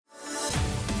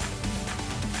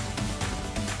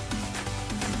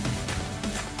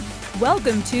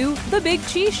Welcome to The Big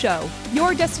Chee Show,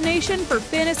 your destination for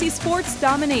fantasy sports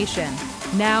domination.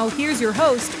 Now, here's your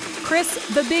host, Chris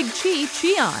the Big Chee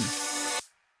Cheon.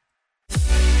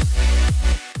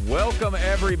 Welcome,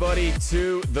 everybody,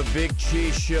 to The Big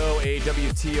Chee Show, a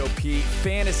WTOP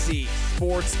fantasy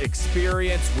sports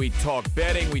experience. We talk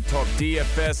betting, we talk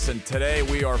DFS, and today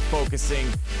we are focusing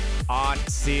on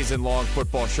season-long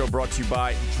football show brought to you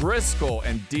by Driscoll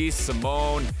and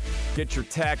DeSimone. Get your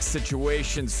tax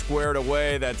situation squared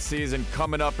away. That season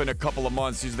coming up in a couple of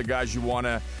months. These are the guys you want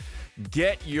to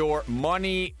get your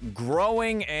money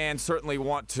growing and certainly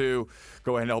want to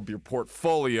go ahead and help your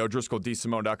portfolio.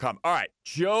 DriscollDeSimone.com. All right,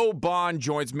 Joe Bond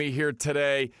joins me here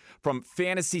today from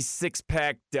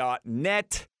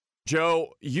FantasySixPack.net.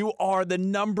 Joe, you are the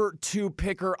number 2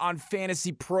 picker on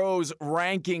FantasyPro's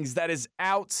rankings. That is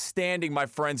outstanding, my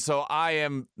friend. So I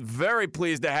am very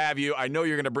pleased to have you. I know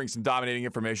you're going to bring some dominating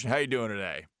information. How you doing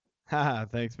today?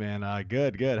 Thanks, man.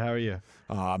 Good. How are you?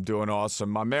 I'm doing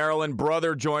awesome. My Maryland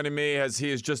brother joining me as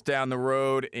he is just down the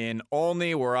road in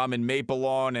Olney, where I'm in Maple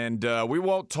Lawn, and we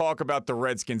won't talk about the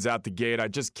Redskins out the gate. I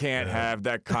just can't have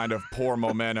that kind of poor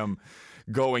momentum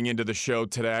going into the show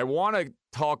today. I want to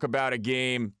talk about a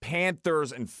game,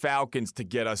 Panthers and Falcons, to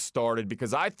get us started,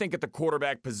 because I think at the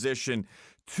quarterback position,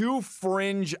 2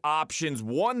 fringe options,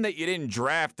 one that you didn't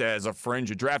draft as a fringe.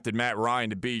 You drafted Matt Ryan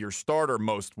to be your starter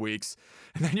most weeks.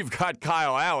 And then you've got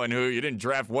Kyle Allen, who you didn't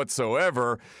draft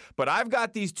whatsoever. But I've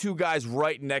got these 2 guys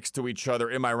right next to each other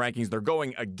in my rankings. They're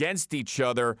going against each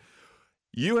other.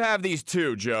 You have these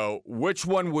 2, Joe. Which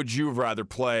one would you rather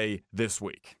play this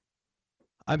week?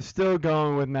 I'm still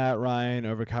going with Matt Ryan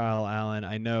over Kyle Allen.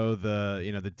 I know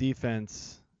the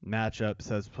defense matchup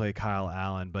says play Kyle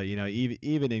Allen, but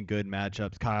even in good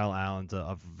matchups, Kyle Allen's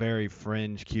a very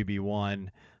fringe QB1,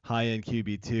 high-end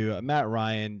QB2. Matt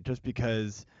Ryan, just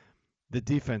because the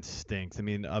defense stinks. I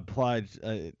mean,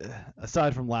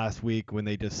 aside from last week when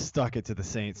they just stuck it to the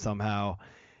Saints somehow,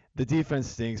 the defense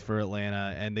stinks for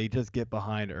Atlanta, and they just get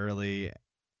behind early,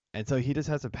 and so he just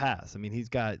has to pass. I mean, he's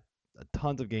got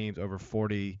tons of games over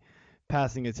 40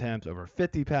 passing attempts, over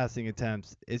 50 passing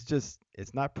attempts. It's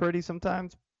not pretty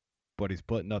sometimes, but he's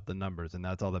putting up the numbers, and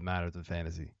that's all that matters in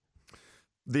fantasy.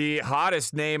 The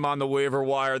hottest name on the waiver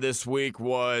wire this week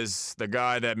was the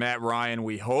guy that Matt Ryan,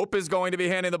 we hope, is going to be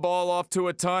handing the ball off to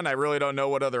a ton. I really don't know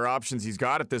what other options he's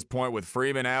got at this point with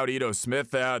Freeman out, Ito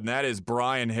Smith out, and that is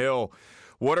Brian Hill.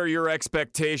 What are your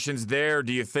expectations there?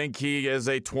 Do you think he is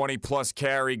a 20-plus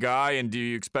carry guy, and do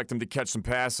you expect him to catch some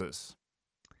passes?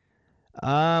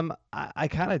 I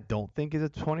kind of don't think he's a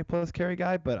 20-plus carry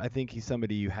guy, but I think he's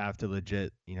somebody you have to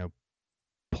legit,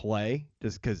 play,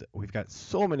 just because we've got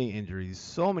so many injuries,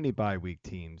 so many bye week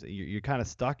teams. You're kind of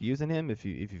stuck using him if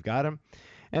you've got him,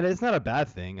 and it's not a bad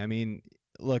thing. I mean,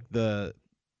 look, Devonta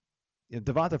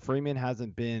Freeman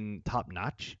hasn't been top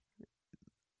notch,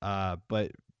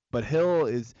 but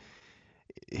Hill's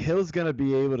going to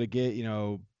be able to get,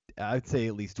 I'd say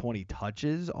at least 20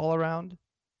 touches all around.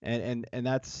 And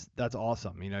that's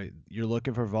awesome. You're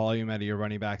looking for volume out of your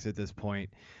running backs at this point.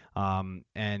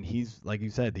 And he's, like you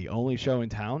said, the only show in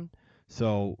town.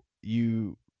 So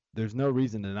there's no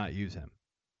reason to not use him.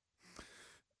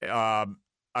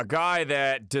 A guy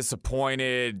that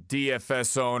disappointed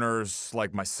DFS owners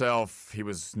like myself, he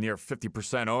was near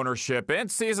 50% ownership,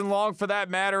 and season long for that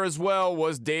matter as well,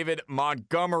 was David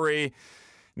Montgomery.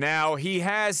 Now, he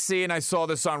has seen, I saw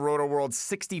this on RotoWorld,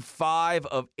 65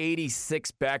 of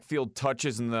 86 backfield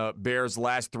touches in the Bears'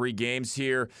 last 3 games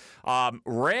here.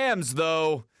 Rams,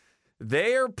 though,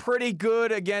 they're pretty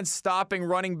good against stopping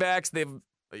running backs. David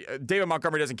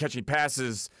Montgomery doesn't catch any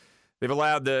passes. They've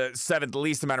allowed the 7th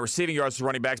least amount of receiving yards to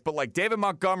running backs. But like David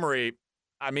Montgomery,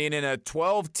 I mean, in a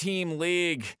 12-team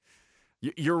league,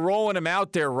 you're rolling him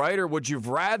out there, right? Or would you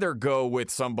rather go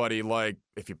with somebody like,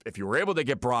 if you were able to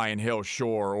get Brian Hill,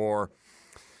 sure, or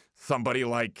somebody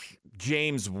like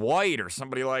James White or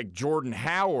somebody like Jordan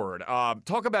Howard?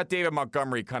 Talk about David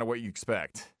Montgomery, kind of what you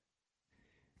expect.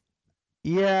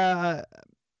 Yeah.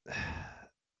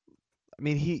 I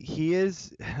mean, he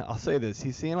is, I'll say this,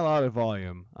 he's seeing a lot of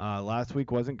volume. Last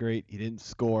week wasn't great. He didn't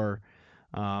score.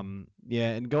 And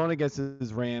going against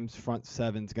his Rams front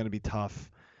 7 is going to be tough.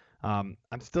 I'm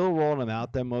still rolling him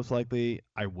out then, most likely.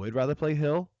 I would rather play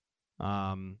Hill.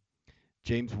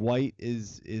 James White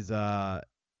is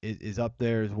up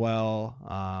there as well.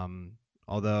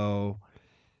 Although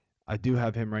I do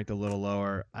have him ranked a little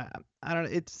lower. I don't know.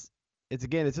 It's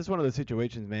just one of those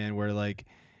situations, man, where the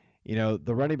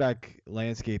running back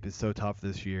landscape is so tough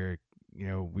this year.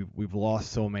 we've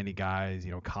lost so many guys.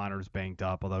 Connor's banked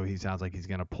up, although he sounds like he's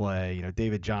going to play.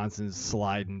 David Johnson's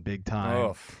sliding big time.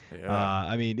 Oh, yeah.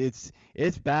 I mean, it's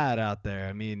bad out there.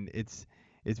 I mean, it's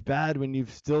bad when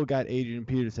you've still got Adrian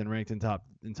Peterson ranked inside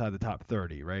the top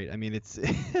 30, right? I mean, it's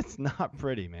it's not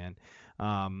pretty, man.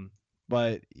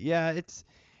 But yeah, it's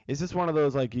just one of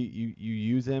those, like, you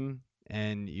use him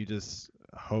and you just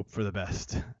hope for the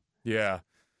best. Yeah.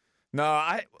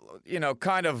 No,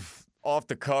 kind of off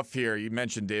the cuff here, you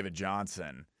mentioned David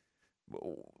Johnson.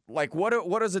 Like, what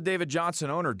does a David Johnson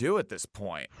owner do at this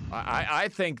point? I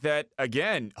think that,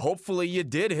 again, hopefully you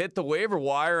did hit the waiver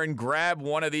wire and grab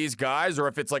one of these guys, or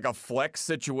if it's like a flex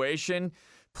situation,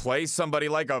 play somebody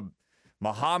like a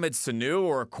Mohamed Sanu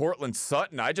or a Cortland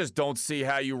Sutton. I just don't see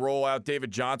how you roll out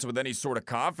David Johnson with any sort of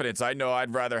confidence. I know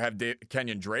I'd rather have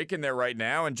Kenyon Drake in there right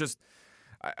now, and just,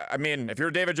 I mean, if you're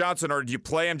David Johnson, or do you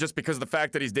play him just because of the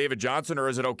fact that he's David Johnson, or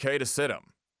is it okay to sit him?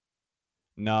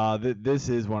 No, this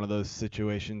is one of those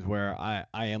situations where I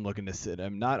am looking to sit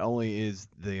him. Not only is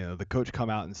the coach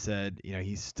come out and said,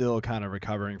 he's still kind of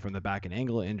recovering from the back and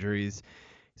ankle injuries.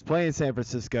 He's playing in San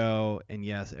Francisco, and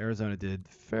yes, Arizona did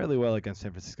fairly well against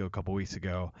San Francisco a couple weeks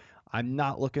ago. I'm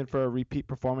not looking for a repeat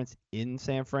performance in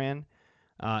San Fran.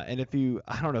 And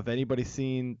I don't know if anybody's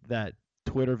seen that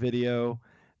Twitter video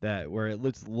where it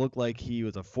looked like he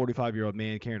was a 45-year-old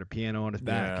man carrying a piano on his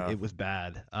back. Yeah. It was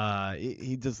bad.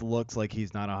 He just looks like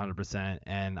he's not 100%,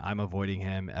 and I'm avoiding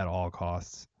him at all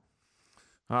costs.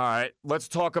 All right, let's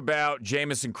talk about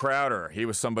Jamison Crowder. He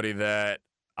was somebody that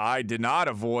I did not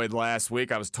avoid last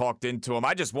week. I was talked into him.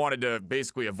 I just wanted to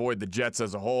basically avoid the Jets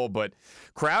as a whole, but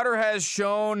Crowder has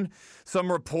shown some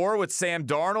rapport with Sam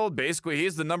Darnold. Basically,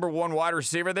 he's the number one wide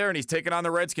receiver there, and he's taking on the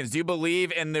Redskins. Do you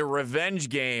believe in the revenge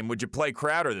game? Would you play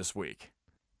Crowder this week?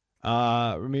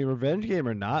 I mean, revenge game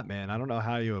or not, man, I don't know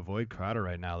how you avoid Crowder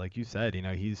right now. Like you said,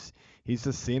 he's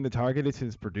just seeing the target.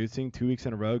 He's producing 2 weeks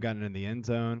in a row, gotten in the end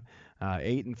zone,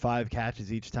 8 and 5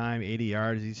 catches each time, 80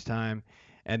 yards each time,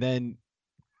 and then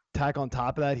tack on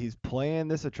top of that, he's playing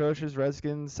this atrocious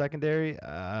Redskins secondary.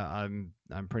 I'm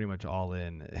pretty much all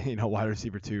in, wide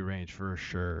receiver 2 range for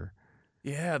sure.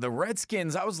 Yeah, the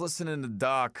Redskins. I was listening to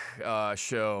Doc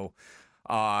show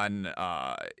on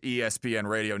ESPN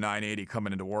Radio 980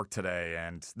 coming into work today,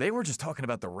 and they were just talking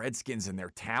about the Redskins and their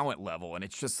talent level, and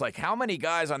it's just like, how many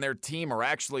guys on their team are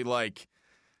actually like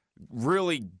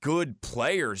really good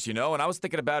players, And I was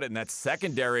thinking about it in that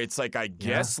secondary. It's like, I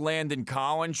guess Landon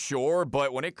Collins, sure,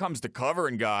 but when it comes to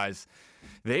covering guys,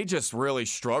 they just really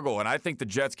struggle. And I think the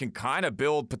Jets can kind of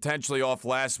build potentially off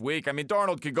last week. I mean,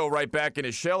 Darnold could go right back in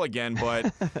his shell again,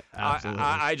 but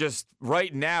I just,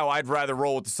 right now, I'd rather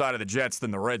roll with the side of the Jets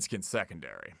than the Redskins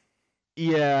secondary.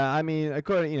 Yeah, I mean,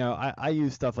 according, I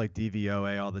use stuff like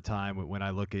DVOA all the time when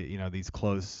I look at, these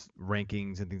close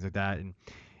rankings and things like that. And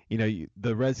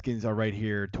the Redskins are right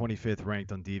here, 25th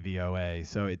ranked on DVOA,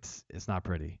 so it's not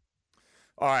pretty.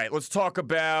 All right, let's talk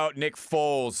about Nick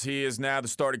Foles. He is now the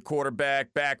starting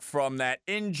quarterback, back from that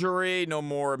injury. No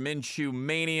more Minshew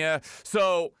mania.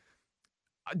 So,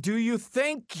 do you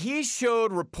think he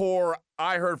showed rapport?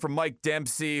 I heard from Mike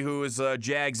Dempsey, who is a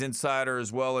Jags insider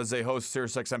as well as a host of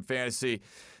SiriusXM Fantasy,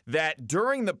 that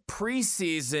during the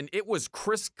preseason, it was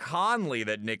Chris Conley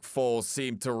that Nick Foles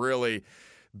seemed to really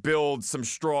build some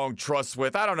strong trust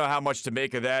with. I don't know how much to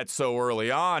make of that so early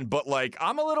on, but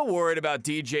I'm a little worried about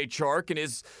DJ Chark and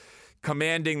his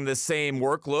commanding the same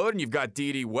workload, and you've got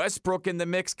D.D. Westbrook in the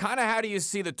mix. Kind of how do you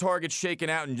see the targets shaking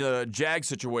out in the Jag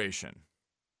situation?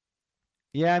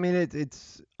 Yeah, I mean,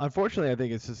 it's unfortunately, I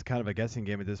think it's just kind of a guessing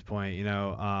game at this point.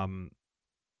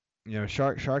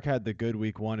 Chark had the good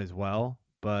week 1 as well,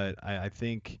 but I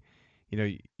think,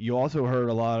 you also heard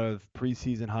a lot of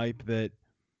preseason hype that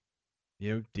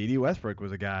D.D. Westbrook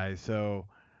was a guy. So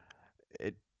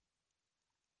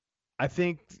I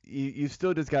think you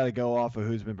still just got to go off of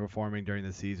who's been performing during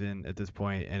the season at this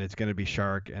point, and it's going to be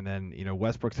Chark. And then,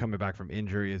 Westbrook's coming back from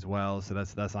injury as well, so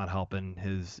that's not helping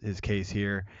his case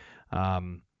here.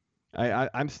 I'm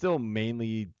still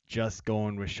mainly just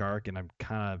going with Chark, and I'm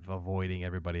kind of avoiding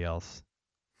everybody else.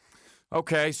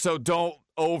 Okay, so don't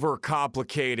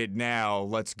overcomplicate it now.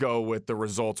 Let's go with the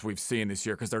results we've seen this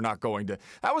year, because they're not going to.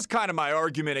 That was kind of my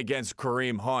argument against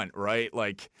Kareem Hunt, right?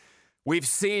 Like, we've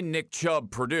seen Nick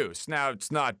Chubb produce. Now, it's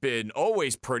not been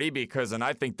always pretty and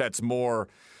I think that's more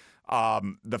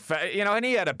and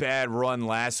he had a bad run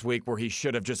last week where he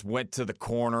should have just went to the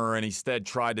corner and instead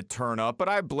tried to turn up. But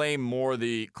I blame more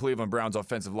the Cleveland Browns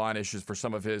offensive line issues for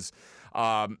some of his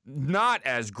not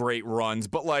as great runs.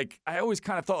 But I always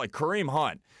kind of thought Kareem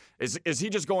Hunt, is he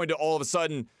just going to all of a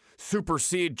sudden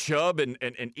supersede Chubb and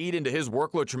eat into his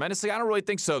workload tremendously? I don't really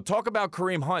think so. Talk about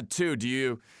Kareem Hunt,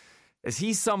 too. Is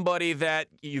he somebody that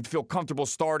you'd feel comfortable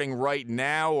starting right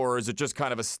now, or is it just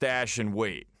kind of a stash and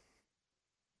wait?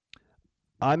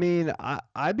 I mean,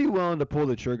 I'd be willing to pull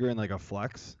the trigger in like a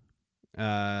flex,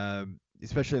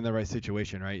 especially in the right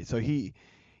situation, right? So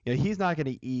he's not going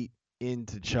to eat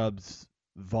into Chubb's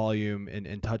volume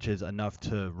and touches enough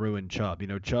to ruin Chubb.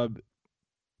 Chubb,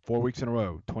 4 weeks in a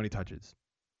row, 20 touches.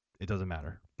 It doesn't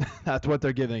matter. That's what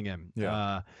they're giving him.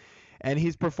 Yeah. And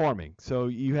he's performing, so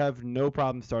you have no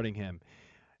problem starting him.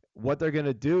 What they're going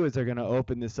to do is they're going to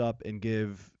open this up and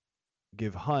give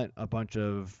Hunt a bunch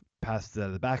of passes out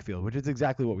of the backfield, which is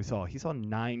exactly what we saw. He saw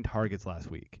 9 targets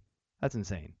last week. That's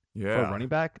insane. Yeah. For a running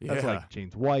back, that's like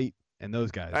James White and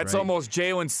those guys. That's right? almost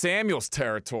Jalen Samuels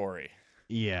territory.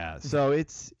 Yeah. So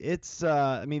it's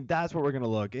I mean, that's what we're going to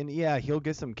look. And yeah, he'll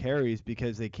get some carries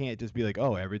because they can't just be like,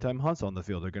 oh, every time Hunt's on the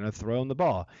field, they're going to throw him the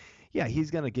ball. Yeah,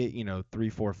 he's going to get, 3,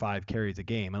 4, 5 carries a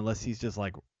game unless he's just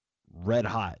like red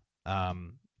hot,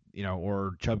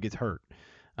 or Chubb gets hurt.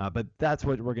 But that's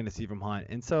what we're going to see from Hunt.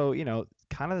 And so,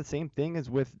 kind of the same thing as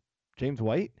with James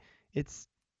White. It's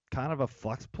kind of a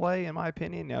flex play, in my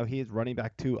opinion. Now, he is running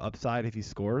back 2 upside if he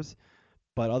scores,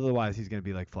 but otherwise he's going to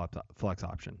be like flex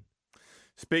option.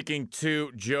 Speaking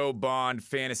to Joe Bond,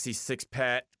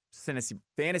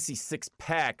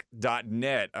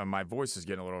 FantasySixPack.net. My voice is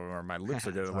getting or my lips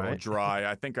are getting a little dry.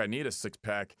 I think I need a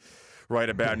six-pack right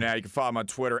about now. You can follow him on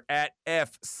Twitter at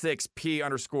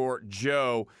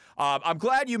F6P_Joe. I'm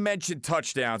glad you mentioned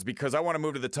touchdowns because I want to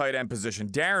move to the tight end position.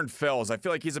 Darren Fells, I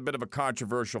feel like he's a bit of a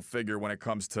controversial figure when it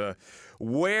comes to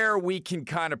where we can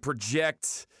kind of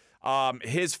project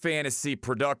his fantasy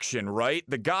production, right?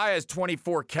 The guy has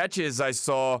 24 catches, I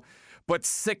saw, but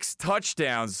 6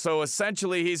 touchdowns. So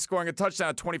essentially, he's scoring a touchdown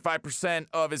at 25%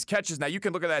 of his catches. Now, you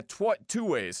can look at that 2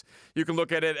 ways. You can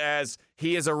look at it as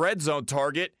he is a red zone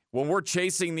target. When we're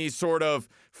chasing these sort of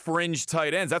fringe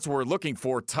tight ends, that's what we're looking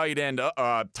for, tight end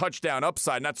touchdown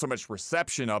upside, not so much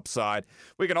reception upside.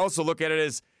 We can also look at it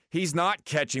as he's not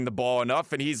catching the ball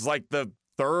enough, and he's like the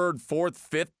 3rd, 4th,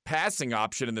 5th passing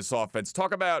option in this offense.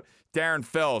 Talk about Darren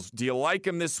Fells. Do you like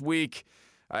him this week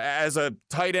as a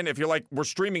tight end? If you're like, we're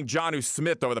streaming Jonnu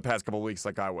Smith over the past couple of weeks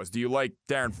like I was. Do you like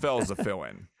Darren Fells as a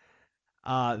fill-in?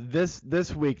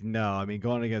 This week, no. I mean,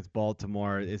 going against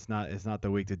Baltimore, it's not the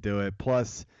week to do it.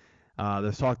 Plus,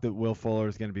 there's talk that Will Fuller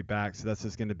is going to be back, so that's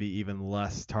just going to be even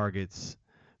less targets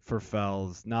for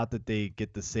Fells. Not that they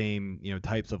get the same,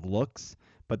 types of looks,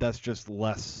 but that's just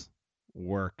less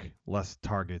work, less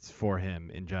targets for him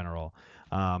in general.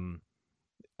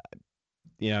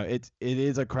 It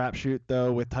is a crapshoot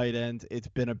though with tight ends. It's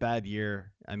been a bad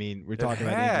year. I mean, we're talking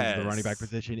about injuries at the running back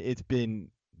position. It's been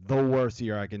the worst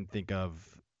year I can think of.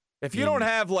 If you don't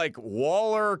have like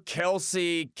Waller,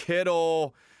 Kelsey,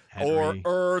 Kittle, Henry,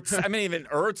 or Ertz, I mean, even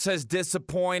Ertz has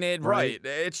disappointed. Right.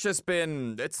 It's just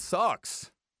been, it sucks.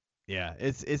 Yeah,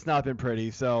 it's not been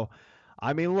pretty. So,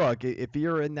 I mean, look, if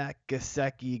you're in that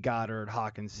Gesicki, Goddard,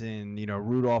 Hawkinson,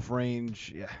 Rudolph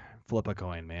range, yeah, flip a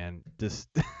coin, man. Just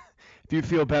if you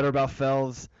feel better about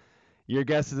Fells, your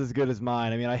guess is as good as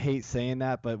mine. I mean, I hate saying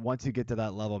that, but once you get to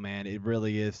that level, man, it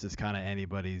really is just kind of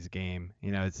anybody's game.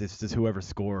 It's just whoever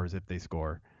scores if they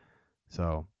score.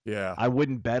 So yeah, I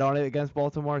wouldn't bet on it against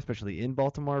Baltimore, especially in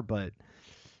Baltimore, but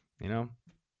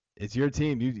it's your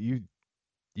team.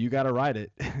 You got to ride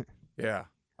it. Yeah.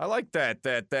 I like that.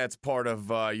 That's part of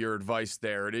your advice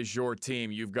there. It is your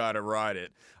team. You've got to ride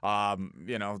it. A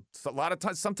lot of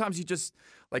times, sometimes you just,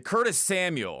 like Curtis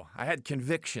Samuel, I had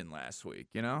conviction last week,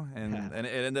 and it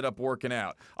ended up working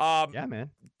out. Yeah, man.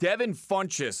 Devin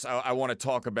Funchess, I want to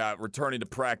talk about returning to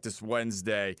practice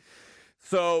Wednesday.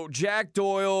 So Jack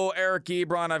Doyle, Eric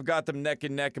Ebron, I've got them neck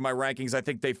and neck in my rankings. I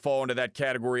think they fall into that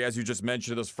category, as you just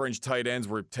mentioned, those fringe tight ends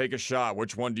where take a shot.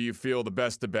 Which one do you feel the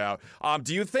best about?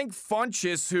 Do you think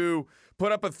Funchess, who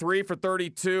put up a 3 for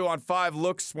 32 on 5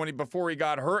 looks before he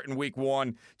got hurt in week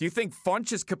 1, do you think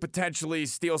Funchess could potentially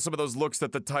steal some of those looks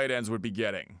that the tight ends would be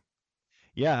getting?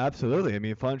 Yeah, absolutely. I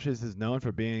mean, Funchess is known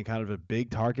for being kind of a big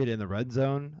target in the red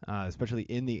zone, especially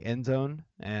in the end zone.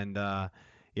 And,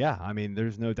 yeah, I mean,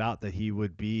 there's no doubt that he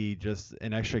would be just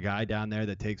an extra guy down there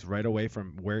that takes right away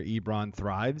from where Ebron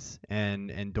thrives,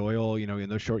 and Doyle, in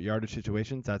those short yardage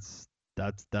situations, that's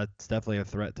definitely a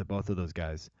threat to both of those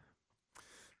guys.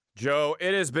 Joe,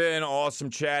 it has been awesome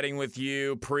chatting with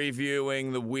you,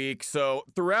 previewing the week. So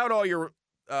throughout all your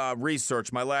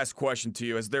research, my last question to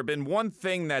you, has there been one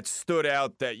thing that stood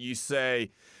out that you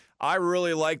say, I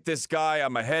really like this guy.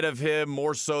 I'm ahead of him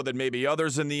more so than maybe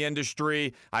others in the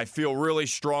industry. I feel really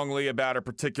strongly about a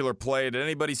particular play. Did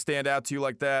anybody stand out to you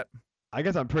like that? I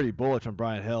guess I'm pretty bullish on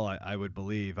Brian Hill, I would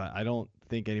believe. I don't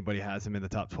think anybody has him in the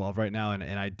top 12 right now, and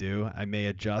I do. I may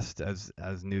adjust as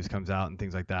news comes out and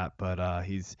things like that, but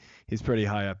he's pretty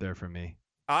high up there for me.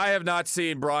 I have not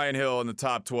seen Brian Hill in the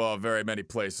top 12 very many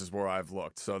places where I've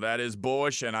looked. So that is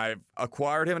bullish, and I've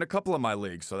acquired him in a couple of my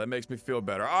leagues, so that makes me feel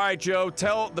better. All right, Joe,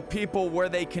 tell the people where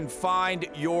they can find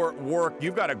your work.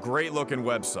 You've got a great-looking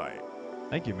website.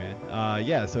 Thank you, man.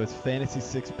 Yeah, so it's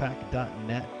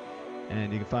FantasySixPack.net,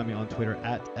 and you can find me on Twitter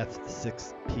at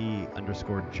F6P_Joe.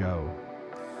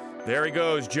 There he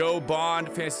goes, Joe Bond,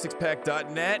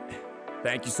 FantasySixPack.net.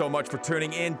 Thank you so much for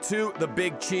tuning in to The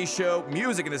Big Chee Show.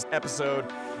 Music in this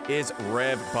episode is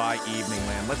Rev by Evening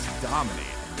Land. Let's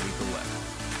dominate.